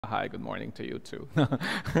Hi, good morning to you too.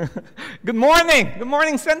 Good morning! Good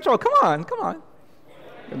morning, Central. Come on, come on.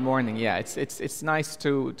 Good morning. Yeah, it's nice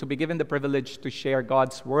to be given the privilege to share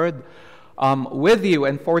God's Word with you.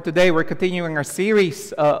 And for today, we're continuing our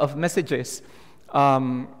series of messages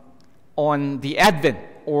on the Advent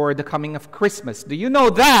or the coming of Christmas. Do you know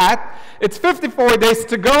that it's 54 days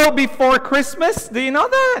to go before Christmas? Do you know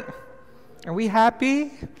that? Are we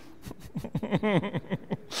happy?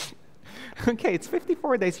 Okay, it's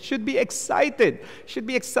 54 days. Should be excited. Should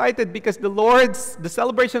be excited because the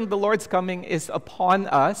celebration of the Lord's coming is upon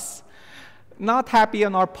us. Not happy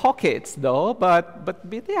in our pockets though, but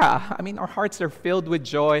yeah, I mean our hearts are filled with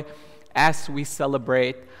joy as we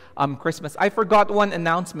celebrate Christmas. I forgot one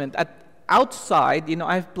announcement. Outside,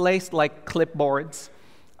 I've placed like clipboards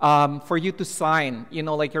for you to sign,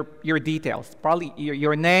 like your details, probably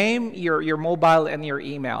your name, your mobile, and your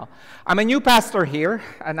email. I'm a new pastor here,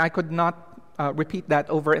 and I could not repeat that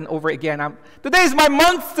over and over again. Today is my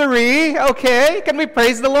month 3, okay? Can we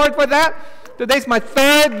praise the Lord for that? Today's my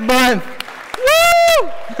 3rd month.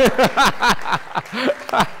 Woo!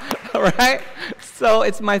 All right? So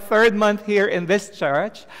it's my 3rd month here in this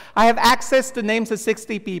church. I have access to names of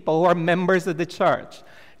 60 people who are members of the church.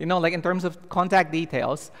 Like in terms of contact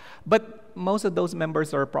details. But most of those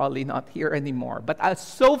members are probably not here anymore. But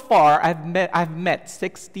so far, I've met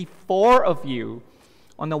 64 of you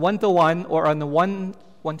on a 1-to-1 or on a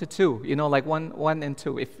 1-to-2. Like 1 and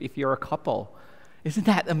 2 if you're a couple. Isn't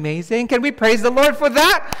that amazing? Can we praise the Lord for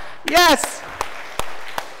that? Yes.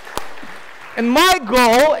 And my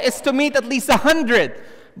goal is to meet at least 100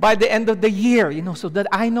 by the end of the year, so that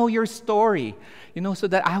I know your story, so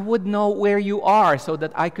that I would know where you are, so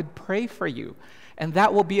that I could pray for you. And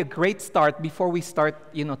that will be a great start before we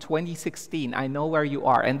start, 2016. I know where you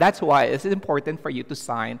are. And that's why it's important for you to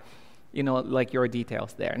sign, like your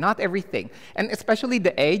details there. Not everything. And especially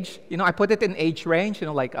the age, I put it in age range,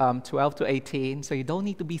 like 12 to 18. So you don't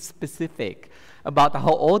need to be specific about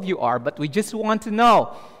how old you are, but we just want to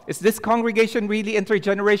know, is this congregation really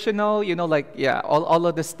intergenerational? All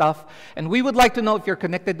of this stuff. And we would like to know if you're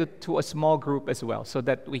connected to a small group as well, so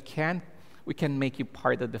that we can make you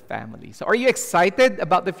part of the family. So are you excited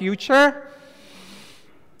about the future?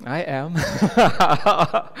 I am.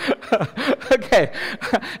 Okay.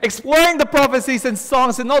 Exploring the prophecies and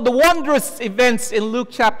songs and all the wondrous events in Luke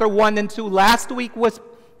chapter 1 and 2. Last week was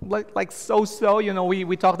like so-so.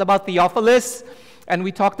 We talked about Theophilus, and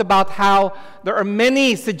we talked about how there are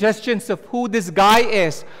many suggestions of who this guy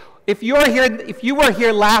is. If you were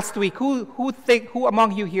here last week, who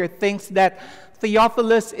among you here thinks that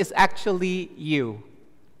Theophilus is actually you?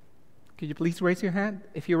 Could you please raise your hand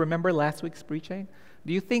if you remember last week's preaching?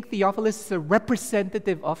 Do you think Theophilus is a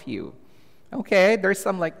representative of you? Okay, there's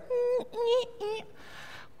some like...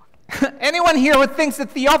 Anyone here who thinks that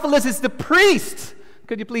Theophilus is the priest?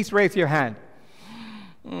 Could you please raise your hand?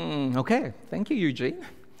 Okay, thank you, Eugene.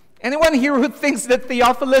 Anyone here who thinks that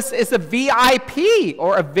Theophilus is a VIP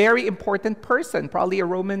or a very important person, probably a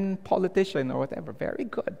Roman politician or whatever? Very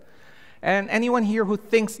good. And anyone here who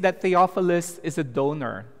thinks that Theophilus is a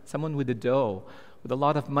donor, someone with a dough, with a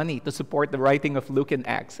lot of money to support the writing of Luke and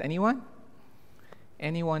Acts? Anyone?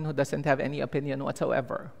 Anyone who doesn't have any opinion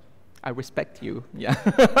whatsoever? I respect you. Yeah.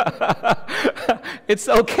 It's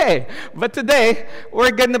okay. But today,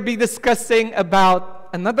 we're going to be discussing about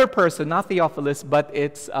another person, not Theophilus, but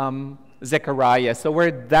it's Zechariah. So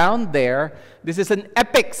we're down there. This is an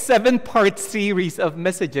epic 7-part series of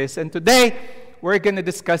messages. And today, we're going to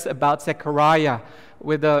discuss about Zechariah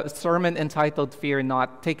with a sermon entitled Fear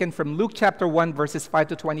Not, taken from Luke chapter 1, verses 5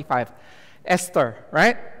 to 25. Esther,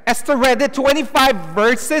 right? Esther read it, 25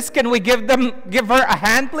 verses. Can we give her a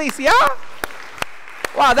hand, please? Yeah?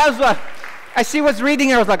 Wow, that was what... As she was reading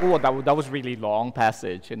it, I was like, whoa, that was really long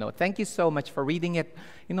passage. Thank you so much for reading it,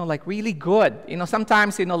 like really good.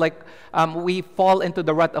 Sometimes, we fall into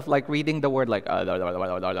the rut of like reading the word like,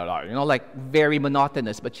 like very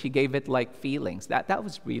monotonous, but she gave it like feelings. That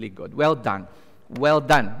was really good. Well done. Well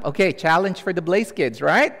done. Okay, challenge for the Blaze kids,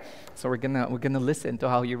 right? So we're gonna listen to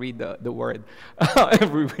how you read the word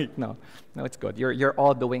every week. No, it's good. You're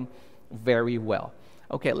all doing very well.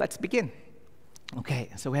 Okay, let's begin. Okay,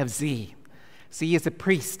 so we have Z. Z is a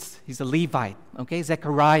priest. He's a Levite. Okay,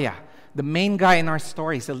 Zechariah, the main guy in our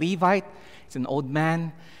story, is a Levite. He's an old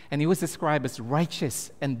man, and he was described as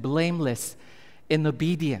righteous and blameless in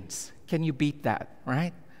obedience. Can you beat that,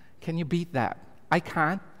 right? Can you beat that? I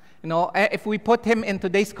can't. If we put him in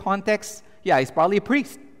today's context, yeah, he's probably a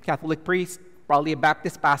priest, Catholic priest, probably a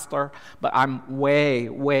Baptist pastor, but I'm way,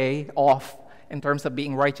 way off in terms of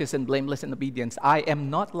being righteous and blameless in obedience. I am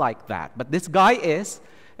not like that. But this guy is,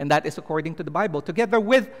 And that is according to the Bible, together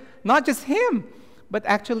with not just him, but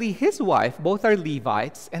actually his wife. Both are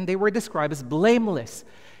Levites, and they were described as blameless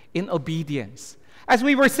in obedience. As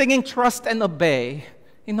we were singing Trust and Obey,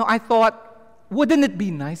 I thought, wouldn't it be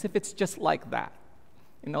nice if it's just like that?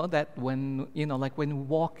 That when, like when we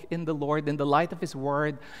walk in the Lord, in the light of His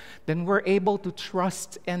Word, then we're able to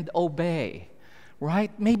trust and obey,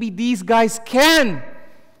 right? Maybe these guys can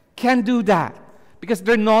do that because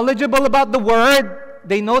they're knowledgeable about the Word.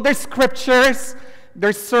 They know their scriptures.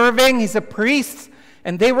 They're serving. He's a priest.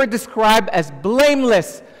 And they were described as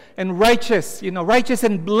blameless and righteous, righteous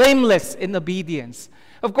and blameless in obedience.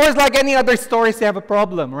 Of course, like any other stories, they have a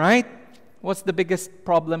problem, right? What's the biggest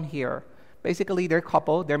problem here? Basically, they're a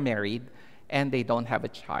couple, they're married, and they don't have a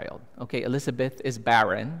child. Okay, Elizabeth is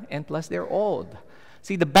barren, and plus they're old.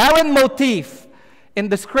 See, the barren motif in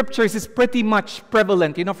the scriptures is pretty much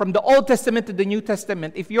prevalent. From the Old Testament to the New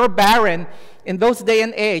Testament, if you're barren in those day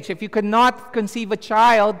and age, if you cannot conceive a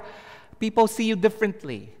child, people see you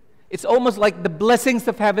differently. It's almost like the blessings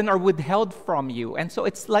of heaven are withheld from you. And so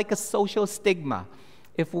it's like a social stigma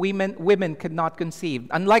if women cannot conceive.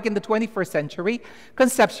 Unlike in the 21st century,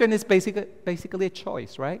 conception is basically a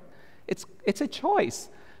choice, right? It's a choice.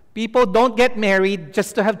 People don't get married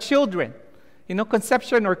just to have children.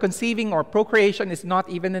 Conception or conceiving or procreation is not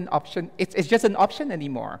even an option. It's just an option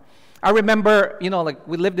anymore. I remember, like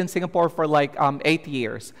we lived in Singapore for like 8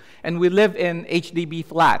 years. And we live in HDB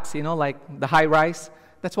flats, like the high-rise.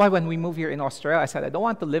 That's why when we moved here in Australia, I said, I don't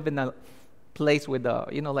want to live in a place with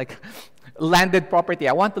like landed property.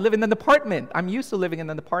 I want to live in an apartment. I'm used to living in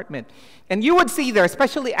an apartment. And you would see there,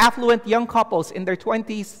 especially affluent young couples in their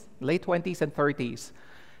 20s, late 20s and 30s.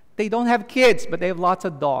 They don't have kids, but they have lots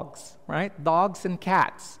of dogs, right? Dogs and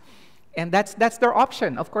cats. And that's their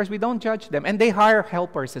option. Of course, we don't judge them. And they hire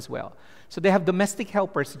helpers as well. So they have domestic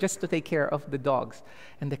helpers just to take care of the dogs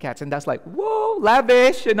and the cats. And that's like, whoa,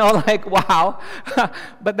 lavish, like, wow.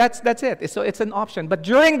 But that's it. So it's an option. But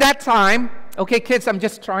during that time, okay, kids, I'm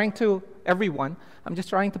just trying to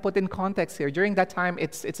put in context here. During that time,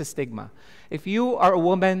 it's a stigma. If you are a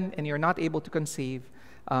woman and you're not able to conceive,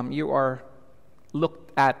 you are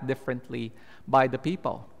looked at differently by the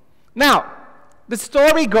people. Now, the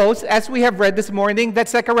story goes, as we have read this morning, that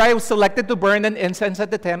Zechariah was selected to burn an incense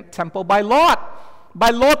at the temple by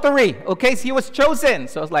lottery. Okay, so he was chosen.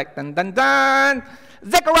 So it's like, dun, dun, dun,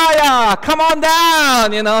 Zechariah, come on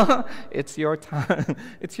down, It's your turn.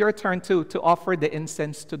 It's your turn to offer the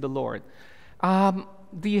incense to the Lord.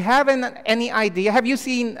 Do you have any idea? Have you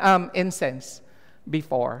seen incense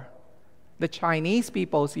before? The Chinese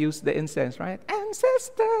peoples use the incense, right?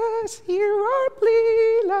 Ancestors, hear our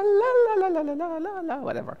plea, la la la la la la la la,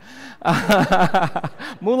 whatever.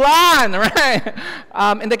 Mulan, right?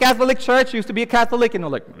 In the Catholic Church, used to be a Catholic,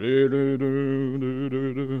 like.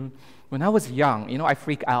 When I was young, I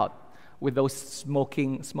freak out with those smoke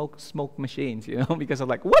machines, because I'm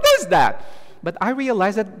like, what is that? But I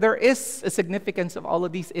realized that there is a significance of all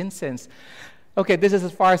of these incense. Okay, this is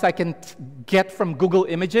as far as I can get from Google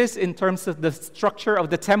Images in terms of the structure of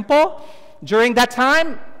the temple. During that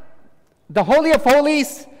time, the Holy of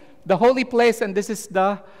Holies, the holy place, and this is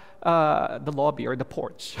the lobby or the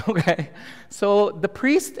porch, okay? So the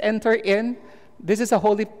priests enter in. This is a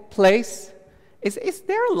holy place. Is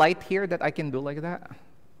there a light here that I can do like that?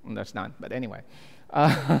 There's none, but anyway.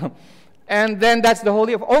 And then that's the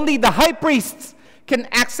Holy of... Only the high priests can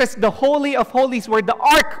access the Holy of Holies where the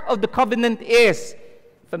Ark of the Covenant is.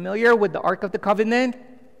 Familiar with the Ark of the Covenant?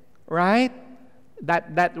 Right?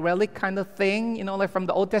 That relic kind of thing, like from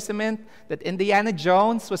the Old Testament that Indiana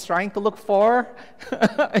Jones was trying to look for,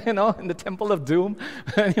 in the Temple of Doom.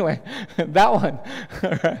 Anyway, that one.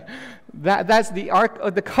 That's the Ark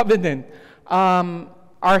of the Covenant.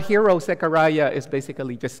 Our hero, Zechariah, is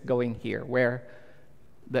basically just going here where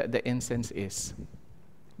the incense is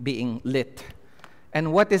being lit.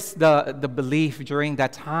 And what is the belief during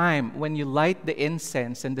that time? When you light the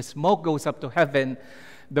incense and the smoke goes up to heaven,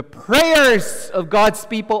 the prayers of God's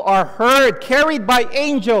people are heard, carried by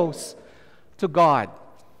angels to God.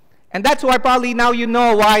 And that's why probably now you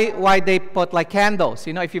know why they put like candles.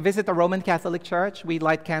 If you visit a Roman Catholic church, we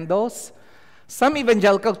light candles. Some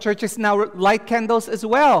evangelical churches now light candles as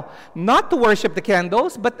well. Not to worship the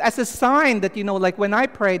candles, but as a sign that, like when I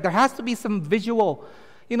pray, there has to be some visual.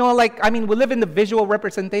 We live in the visual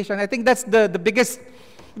representation. I think that's the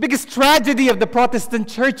biggest tragedy of the Protestant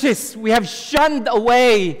churches. We have shunned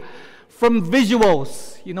away from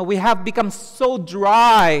visuals. We have become so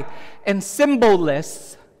dry and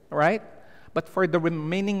symbol-less, right? But for the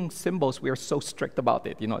remaining symbols, we are so strict about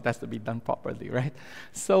it. It has to be done properly, right?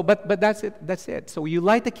 So, but that's it. That's it. So you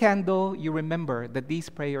light a candle, you remember that these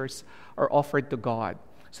prayers are offered to God.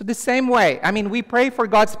 So the same way, we pray for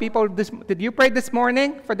God's people. Did you pray this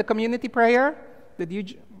morning for the community prayer? Did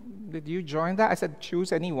you join that? I said,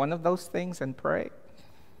 choose any one of those things and pray.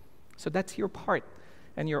 So that's your part.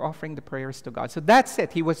 And you're offering the prayers to God. So that's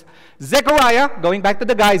it. He was Zechariah, going back to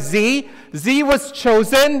the guy, Z was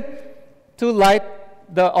chosen to light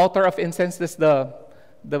the altar of incense. That's the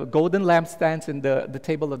golden lampstands and the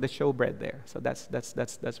table of the showbread there. So that's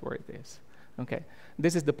where it is. Okay.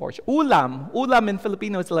 This is the portion. Ulam in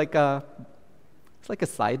Filipino is like a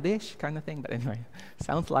side dish kind of thing. But anyway,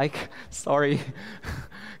 sounds like, sorry,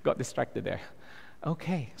 got distracted there.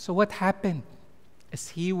 Okay. So what happened? As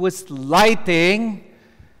he was lighting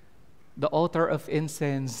the altar of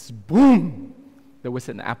incense, boom, there was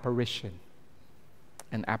an apparition.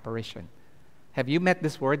 An apparition. Have you met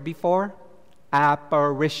this word before?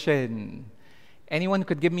 Apparition. Anyone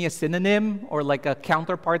could give me a synonym or like a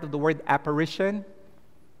counterpart of the word apparition?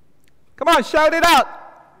 Come on, shout it out.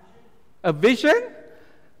 A vision?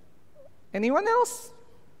 Anyone else?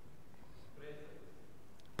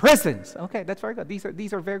 Presence. Okay, that's very good.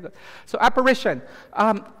 These are very good. So apparition.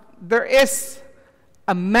 There is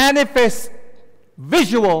a manifest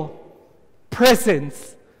visual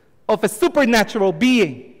presence of a supernatural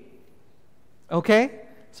being. Okay?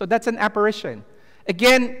 So that's an apparition.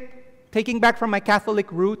 Again, taking back from my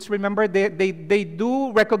Catholic roots, remember, they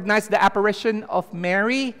do recognize the apparition of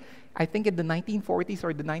Mary, I think in the 1940s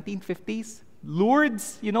or the 1950s.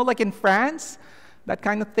 Lourdes, like in France, that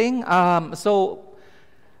kind of thing. So,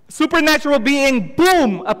 supernatural being,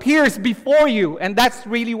 boom, appears before you. And that's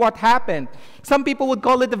really what happened. Some people would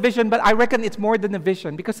call it a vision, but I reckon it's more than a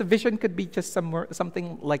vision, because a vision could be just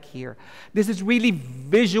something like here. This is really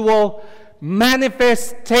visual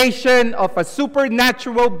manifestation of a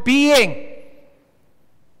supernatural being.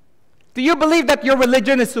 Do you believe that your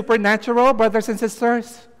religion is supernatural, brothers and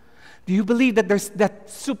sisters? Do you believe that there's that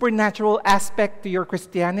supernatural aspect to your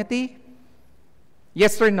Christianity?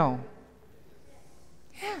 Yes or no?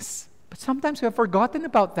 Yes. But sometimes we have forgotten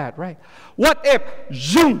about that, right? What if,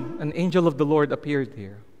 zoom, an angel of the Lord appeared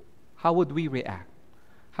here? How would we react?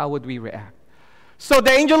 How would we react? So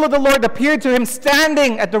the angel of the Lord appeared to him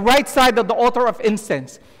standing at the right side of the altar of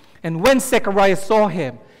incense. And when Zechariah saw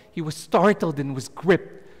him, he was startled and was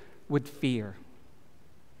gripped with fear.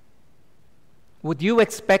 Would you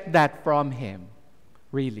expect that from him?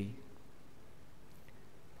 Really?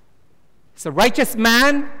 He's a righteous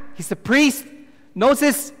man. He's a priest. Knows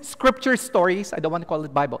his scripture stories. I don't want to call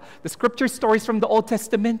it Bible. The scripture stories from the Old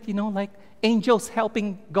Testament, like angels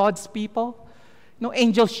helping God's people.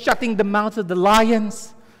 Angels shutting the mouths of the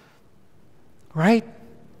lions. Right?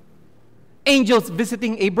 Angels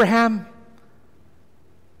visiting Abraham.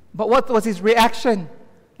 But what was his reaction?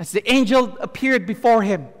 As the angel appeared before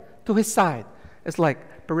him, to his side, it's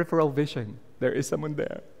like peripheral vision. There is someone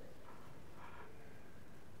there.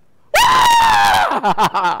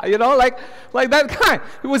 Like that kind.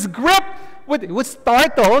 He was gripped with, he was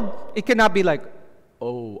startled. It cannot be like,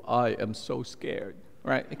 oh, I am so scared.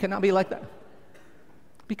 Right? It cannot be like that.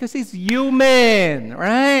 Because he's human,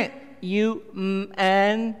 right?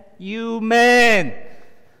 Human.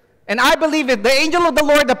 And I believe if the angel of the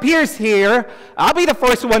Lord appears here, I'll be the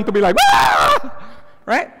first one to be like, ah!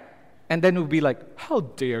 Right? And then we'll be like, how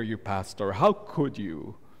dare you, pastor? How could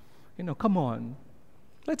you? Come on.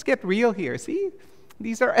 Let's get real here. See?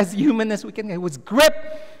 These are as human as we can get. He was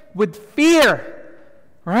gripped with fear.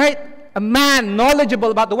 Right? A man knowledgeable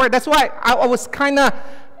about the word. That's why I was kind of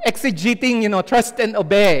exegeting, trust and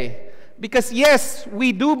obey. Because yes,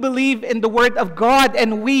 we do believe in the word of God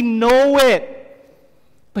and we know it.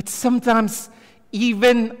 But sometimes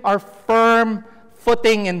even our firm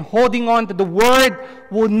footing and holding on to the word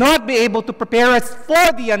will not be able to prepare us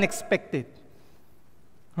for the unexpected.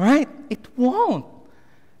 Right? It won't.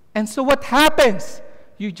 And so what happens?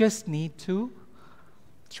 You just need to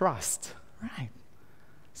trust. Right?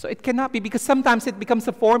 So it cannot be, because sometimes it becomes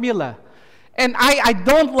a formula. And I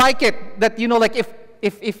don't like it that, like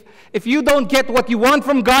if you don't get what you want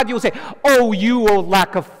from God, you'll say, oh, you old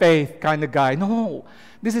lack of faith kind of guy. No,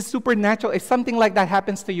 this is supernatural. If something like that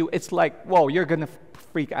happens to you, it's like, whoa, you're going to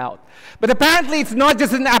freak out. But apparently it's not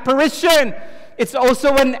just an apparition. It's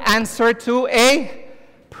also an answer to a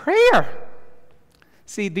prayer.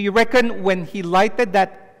 See, do you reckon when he lighted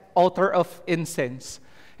that altar of incense,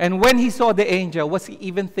 and when he saw the angel, was he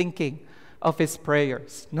even thinking of his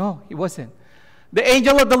prayers? No, he wasn't. The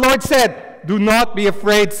angel of the Lord said, do not be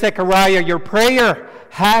afraid, Zechariah. Your prayer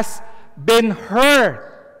has been heard.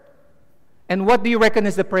 And what do you reckon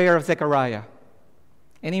is the prayer of Zechariah?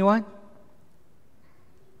 Anyone?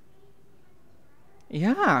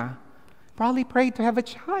 Yeah. Probably prayed to have a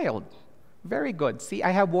child. Very good. See, I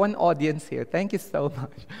have one audience here. Thank you so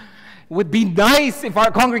much. It would be nice if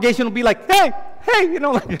our congregation would be like, hey,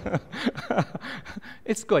 like,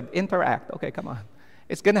 it's good. Interact. Okay, come on.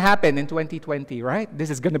 It's going to happen in 2020, right? This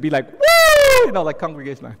is going to be like, woo, like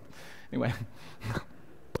congregation. Anyway.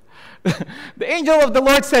 The angel of the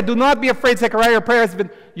Lord said, do not be afraid, Zechariah, your prayer has been,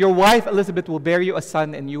 your wife Elizabeth will bear you a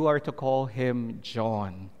son, and you are to call him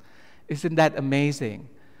John. Isn't that amazing?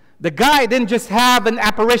 The guy didn't just have an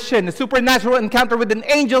apparition, a supernatural encounter with an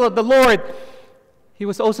angel of the Lord. He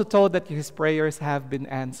was also told that his prayers have been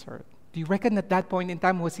answered. Do you reckon at that point in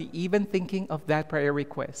time, was he even thinking of that prayer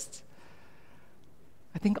request?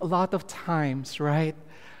 I think a lot of times, right,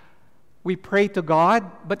 we pray to God,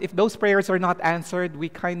 but if those prayers are not answered, we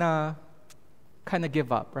kind of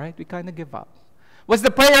give up, right? We kind of give up. Was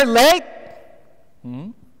the prayer late?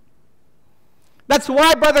 That's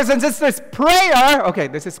why, brothers and sisters, prayer, okay,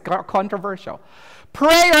 this is controversial.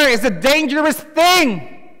 Prayer is a dangerous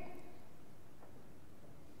thing.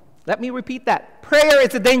 Let me repeat that. Prayer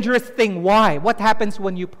is a dangerous thing. Why? What happens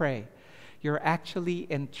when you pray? You're actually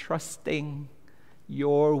entrusting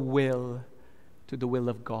your will to the will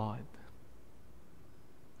of God.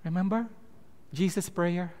 Remember Jesus'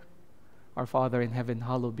 prayer? Our Father in heaven,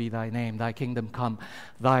 hallowed be thy name. Thy kingdom come.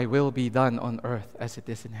 Thy will be done on earth as it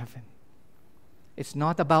is in heaven. It's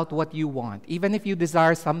not about what you want. Even if you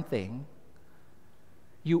desire something,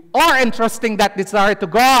 you are entrusting that desire to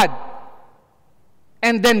God.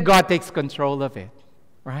 And then God takes control of it.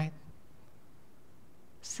 Right?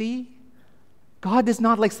 See? God is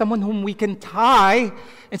not like someone whom we can tie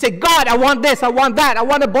and say, God, I want this, I want that, I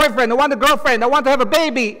want a boyfriend, I want a girlfriend, I want to have a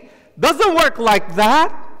baby. Doesn't work like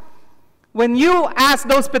that. When you ask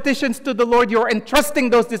those petitions to the Lord, you're entrusting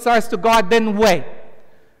those desires to God, then wait.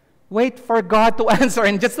 Wait for God to answer.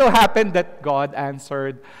 And just so happened that God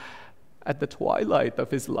answered at the twilight of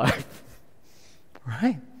his life.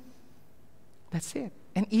 Right? That's it.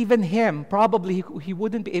 And even him, probably he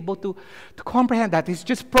wouldn't be able to comprehend that. He's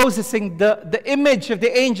just processing the image of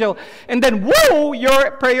the angel. And then, whoa,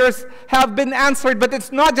 your prayers have been answered. But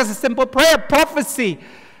it's not just a simple prayer. Prophecy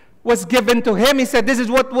was given to him. He said, this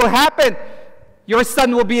is what will happen. Your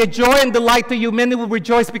son will be a joy and delight to you. Many will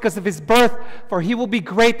rejoice because of his birth, for he will be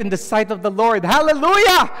great in the sight of the Lord.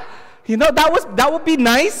 Hallelujah! That would be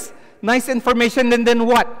nice. Nice information. And then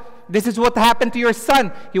what? This is what happened to your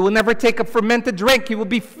son. He will never take a fermented drink. He will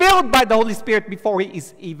be filled by the Holy Spirit before he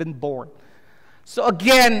is even born. So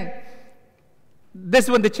again, this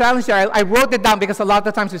one, the challenge there, I wrote it down because a lot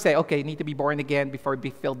of times we say, okay, you need to be born again before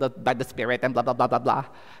be filled by the Spirit and blah, blah, blah, blah, blah.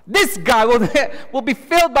 This guy will be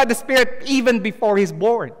filled by the Spirit even before he's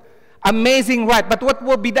born. Amazing, right? But what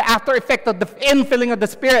will be the after effect of the infilling of the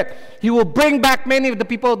Spirit? He will bring back many of the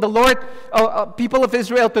people of the Lord, people of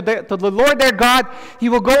Israel to the Lord their God. He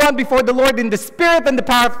will go on before the Lord in the spirit and the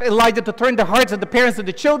power of Elijah to turn the hearts of the parents to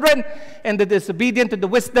the children and the disobedient to the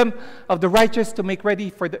wisdom of the righteous, to make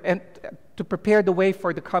ready and to prepare the way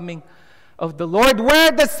for the coming of the Lord.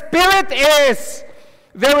 Where the Spirit is,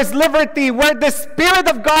 there is liberty. Where the Spirit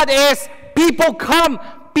of God is, people come.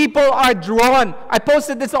 People are drawn. I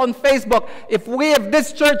posted this on Facebook. If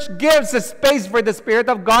this church gives a space for the Spirit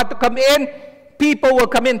of God to come in, people will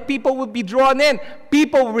come in. People will be drawn in.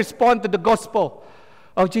 People will respond to the gospel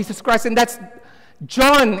of Jesus Christ. And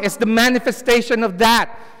John is the manifestation of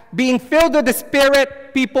that. Being filled with the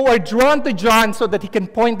Spirit, people are drawn to John so that he can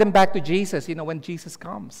point them back to Jesus, when Jesus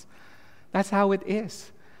comes. That's how it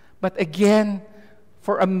is. But again,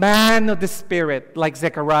 for a man of the Spirit like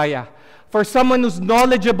Zechariah, for someone who's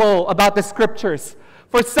knowledgeable about the Scriptures,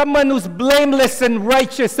 for someone who's blameless and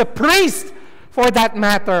righteous, a priest for that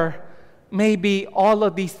matter, maybe all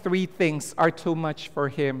of these three things are too much for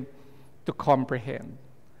him to comprehend.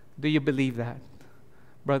 Do you believe that,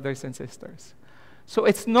 brothers and sisters? So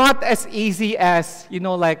it's not as easy as,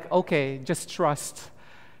 okay, just trust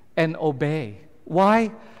and obey.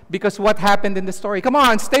 Why? Because what happened in the story? Come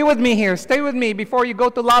on, stay with me here. Stay with me before you go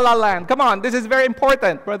to La La Land. Come on, this is very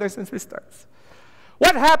important, brothers and sisters.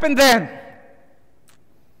 What happened then?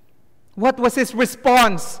 What was his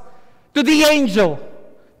response to the angel,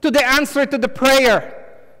 to the answer to the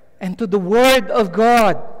prayer, and to the word of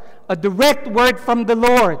God, a direct word from the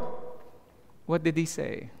Lord? What did he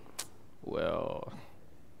say? Well,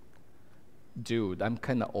 dude, I'm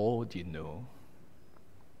kind of old,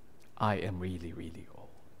 I am really, really old.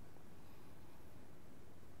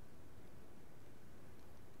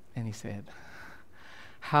 And he said,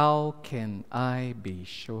 how can I be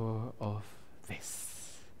sure of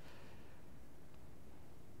this?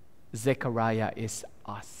 Zechariah is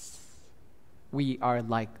us. We are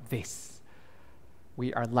like this.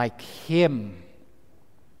 We are like him.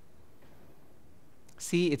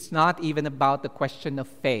 See, it's not even about the question of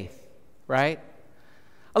faith, right?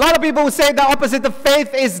 A lot of people who say the opposite of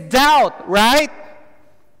faith is doubt, right?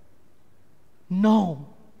 No.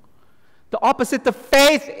 The opposite of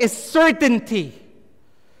faith is certainty.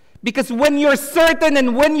 Because when you're certain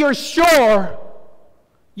and when you're sure,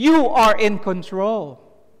 you are in control.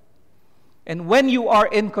 And when you are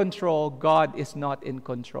in control, God is not in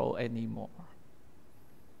control anymore.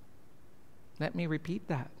 Let me repeat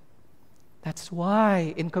that. That's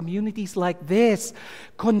why in communities like this,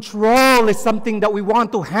 control is something that we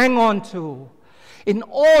want to hang on to in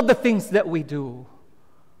all the things that we do.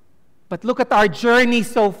 But look at our journey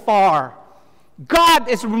so far. God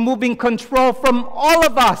is removing control from all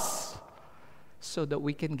of us so that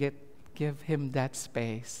we can give Him that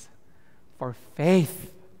space for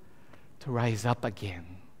faith to rise up again.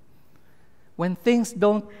 When things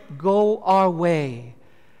don't go our way,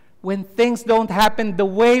 when things don't happen the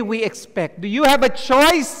way we expect, do you have a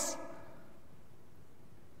choice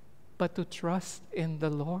but to trust in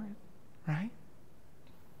the Lord, right?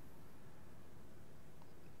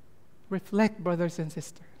 Reflect, brothers and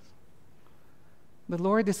sisters. The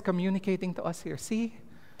Lord is communicating to us here. See,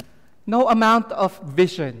 no amount of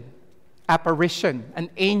vision, apparition,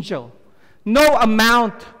 an angel, no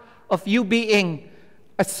amount of you being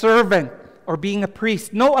a servant or being a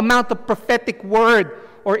priest, no amount of prophetic word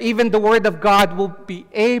or even the word of God will be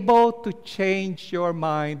able to change your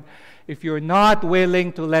mind if you're not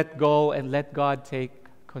willing to let go and let God take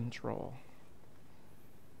control.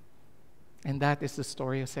 And that is the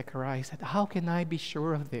story of Zechariah. He said, how can I be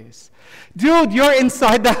sure of this? Dude, you're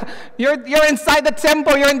inside you're inside the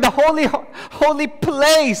temple, you're in the holy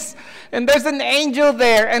place, and there's an angel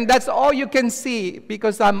there, and that's all you can see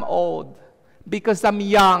because I'm old, because I'm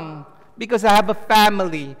young, because I have a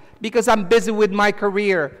family, because I'm busy with my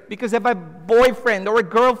career, because I have a boyfriend or a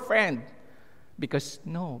girlfriend. Because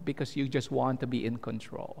you just want to be in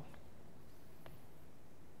control.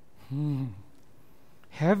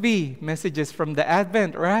 Heavy messages from the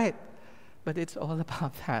Advent, right? But it's all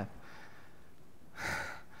about that.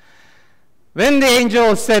 Then the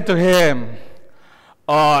angel said to him,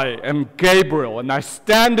 I am Gabriel, and I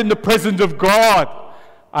stand in the presence of God.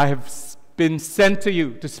 I have been sent to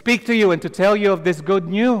you to speak to you and to tell you of this good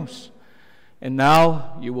news. And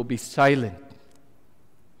now you will be silent.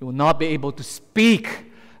 You will not be able to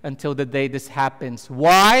speak until the day this happens.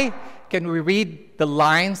 Why? Can we read the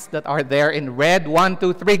lines that are there in red? 1,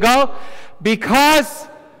 2, 3, go. Because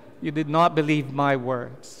you did not believe my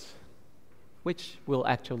words, which will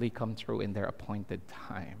actually come true in their appointed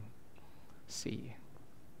time. See.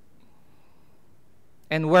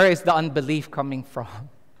 And where is the unbelief coming from?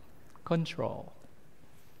 Control.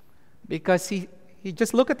 Because he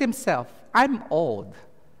just looked at himself. I'm old,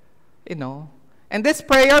 And this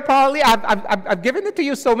prayer, probably, I've given it to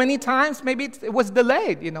you so many times. Maybe it was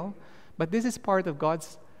delayed, But this is part of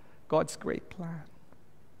God's great plan.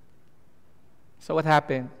 So what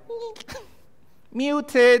happened?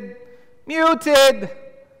 Muted.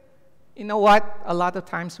 You know what? A lot of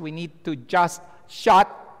times we need to just shut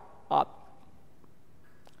up.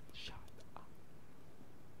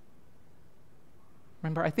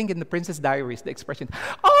 Remember, I think in the Princess Diaries, the expression,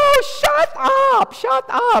 shut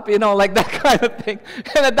up, like that kind of thing.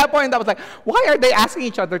 And at that point, I was like, why are they asking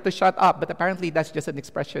each other to shut up? But apparently, that's just an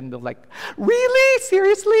expression of like, really?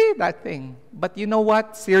 Seriously? That thing. But you know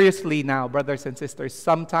what? Seriously now, brothers and sisters,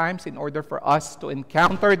 sometimes in order for us to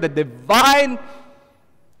encounter the divine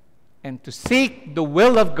and to seek the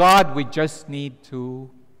will of God, we just need to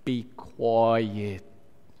be quiet.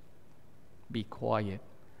 Be quiet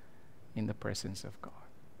in the presence of God.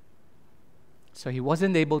 So he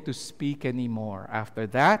wasn't able to speak anymore after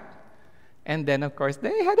that. And then, of course,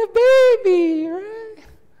 they had a baby, right?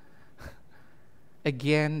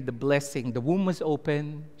 Again, the blessing. The womb was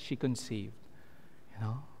open. She conceived.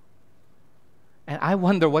 And I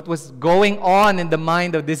wonder what was going on in the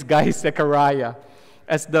mind of this guy, Zechariah,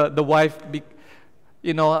 as the wife,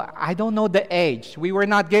 I don't know the age. We were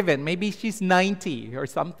not given. Maybe she's 90 or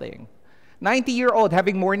something. 90-year-old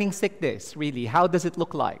having morning sickness, really. How does it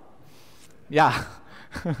look like? Yeah.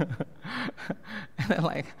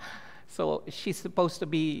 And so she's supposed to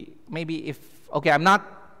be, maybe I'm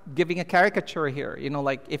not giving a caricature here,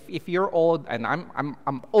 if you're old, and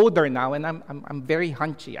I'm older now, and I'm very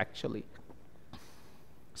hunchy, actually.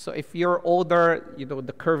 So if you're older,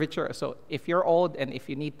 the curvature, so if you're old, and if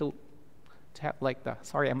you need to have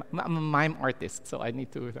I'm a mime artist, so I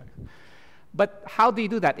need to, but how do you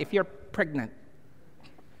do that if you're pregnant?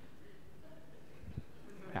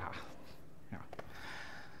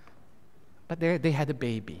 But they had a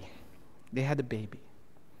baby. They had a baby.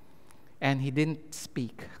 And he didn't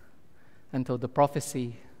speak until the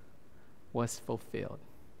prophecy was fulfilled.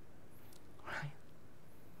 Right?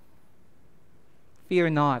 Fear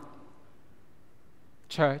not,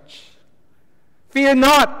 church. Fear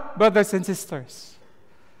not, brothers and sisters,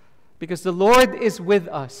 because the Lord is with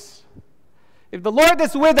us. If the Lord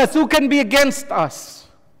is with us, who can be against us?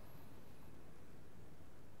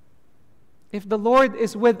 If the Lord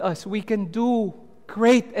is with us, we can do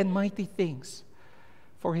great and mighty things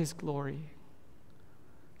for His glory.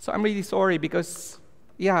 So I'm really sorry because,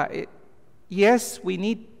 yes, we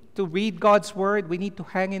need to read God's Word. We need to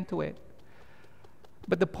hang into it.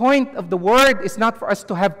 But the point of the Word is not for us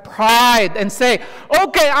to have pride and say,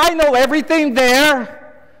 okay, I know everything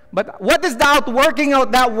there. But what is the outworking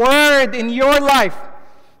of that Word in your life?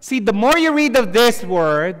 See, the more you read of this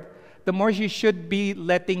Word, the more you should be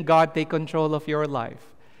letting God take control of your life.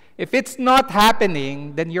 If it's not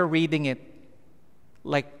happening, then you're reading it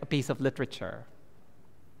like a piece of literature.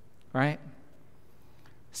 Right?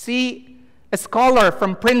 See, a scholar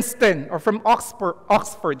from Princeton or from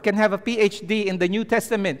Oxford can have a PhD in the New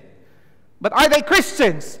Testament. But are they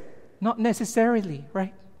Christians? Not necessarily,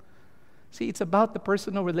 right? See, it's about the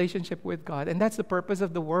personal relationship with God. And that's the purpose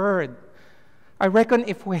of the Word. I reckon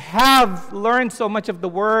if we have learned so much of the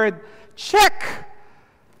Word, check.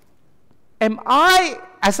 Am I,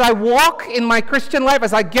 as I walk in my Christian life,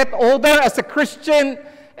 as I get older as a Christian,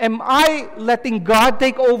 am I letting God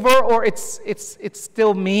take over, or it's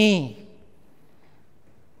still me?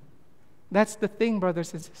 That's the thing,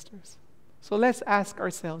 brothers and sisters. So let's ask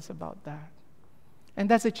ourselves about that. And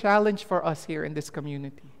that's a challenge for us here in this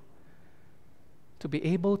community. To be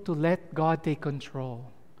able to let God take control.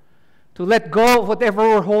 To let go of whatever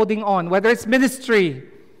we're holding on, whether it's ministry,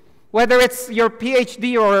 whether it's your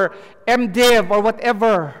PhD or MDiv or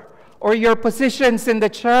whatever, or your positions in the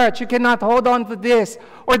church. You cannot hold on to this.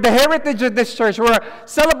 Or the heritage of this church. We're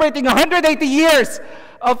celebrating 180 years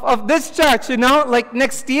of this church, like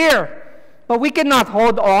next year. But we cannot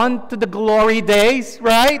hold on to the glory days,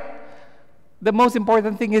 right? The most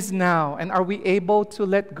important thing is now. And are we able to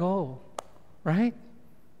let go? Right?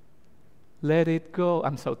 Let it go.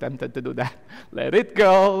 I'm so tempted to do that. Let it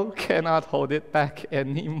go. Cannot hold it back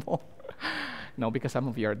anymore. No, because some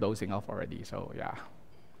of you are dozing off already. So, yeah.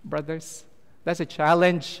 Brothers, that's a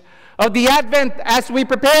challenge of the Advent. As we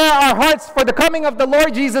prepare our hearts for the coming of the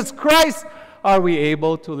Lord Jesus Christ, are we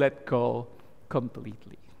able to let go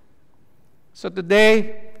completely? So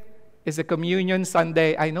today is a communion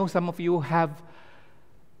Sunday. I know some of you have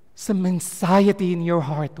some anxiety in your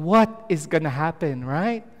heart. What is going to happen,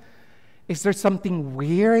 right? Is there something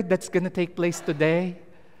weird that's going to take place today?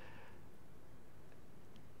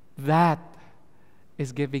 That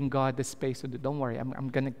is giving God the space to do. Don't worry, I'm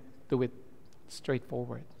going to do it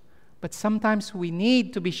straightforward. But sometimes we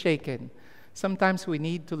need to be shaken. Sometimes we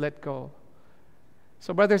need to let go.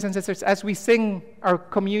 So brothers and sisters, as we sing our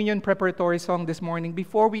communion preparatory song this morning,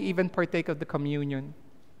 before we even partake of the communion,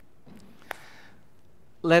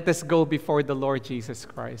 let us go before the Lord Jesus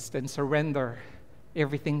Christ and surrender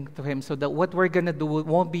everything to Him so that what we're going to do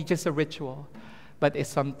won't be just a ritual, but is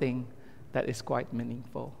something that is quite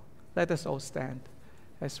meaningful. Let us all stand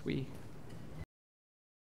as we